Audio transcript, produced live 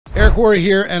Eric Worre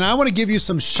here, and I want to give you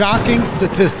some shocking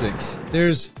statistics.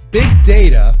 There's big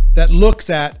data that looks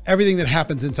at everything that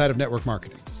happens inside of network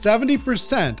marketing.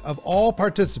 70% of all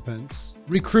participants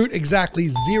recruit exactly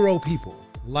 0 people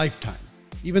lifetime.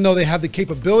 Even though they have the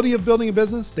capability of building a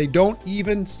business, they don't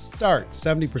even start,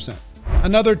 70%.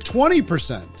 Another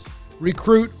 20%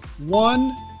 recruit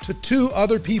 1 to 2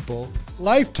 other people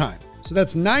lifetime. So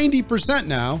that's 90%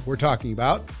 now we're talking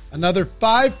about. Another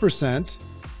 5%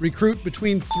 recruit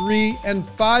between 3 and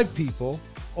 5 people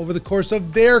over the course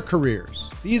of their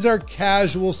careers. These are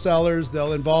casual sellers.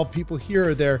 They'll involve people here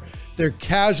or there. They're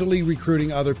casually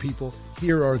recruiting other people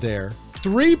here or there.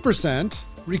 3%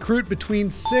 recruit between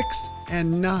 6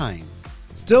 and 9.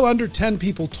 Still under 10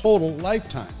 people total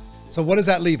lifetime. So what does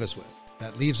that leave us with?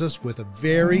 That leaves us with a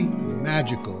very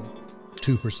magical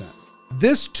 2%.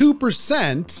 This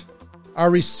 2% are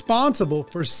responsible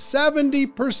for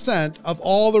 70% of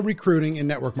all the recruiting in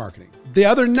network marketing. The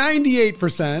other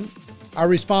 98% are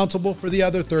responsible for the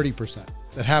other 30%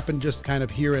 that happen just kind of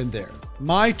here and there.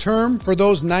 My term for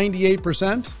those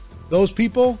 98%, those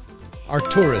people are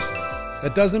tourists.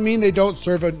 That doesn't mean they don't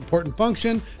serve an important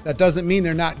function. That doesn't mean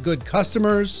they're not good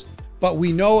customers, but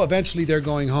we know eventually they're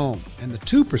going home. And the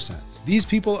 2%, these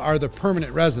people are the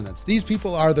permanent residents. These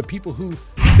people are the people who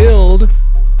build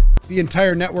the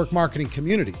entire network marketing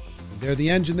community. They're the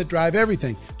engine that drive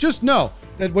everything. Just know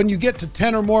that when you get to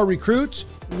 10 or more recruits,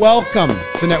 welcome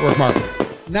to network marketing.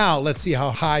 Now let's see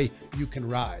how high you can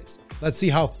rise. Let's see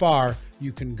how far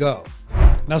you can go.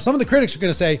 Now, some of the critics are going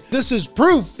to say, this is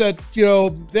proof that,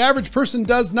 the average person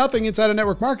does nothing inside of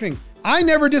network marketing. I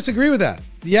never disagree with that.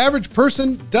 The average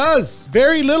person does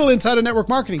very little inside of network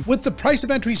marketing. With the price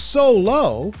of entry so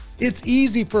low, it's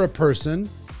easy for a person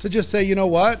to just say, you know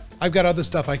what? I've got other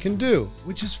stuff I can do,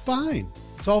 which is fine.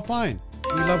 It's all fine.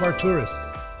 We love our tourists.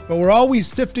 But we're always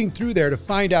sifting through there to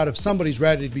find out if somebody's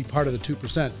ready to be part of the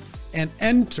 2% and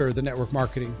enter the network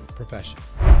marketing profession.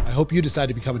 I hope you decide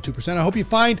to become a 2%. I hope you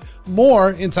find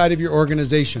more inside of your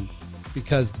organization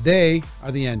because they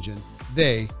are the engine.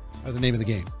 They are the name of the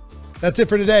game. That's it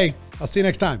for today. I'll see you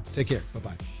next time. Take care.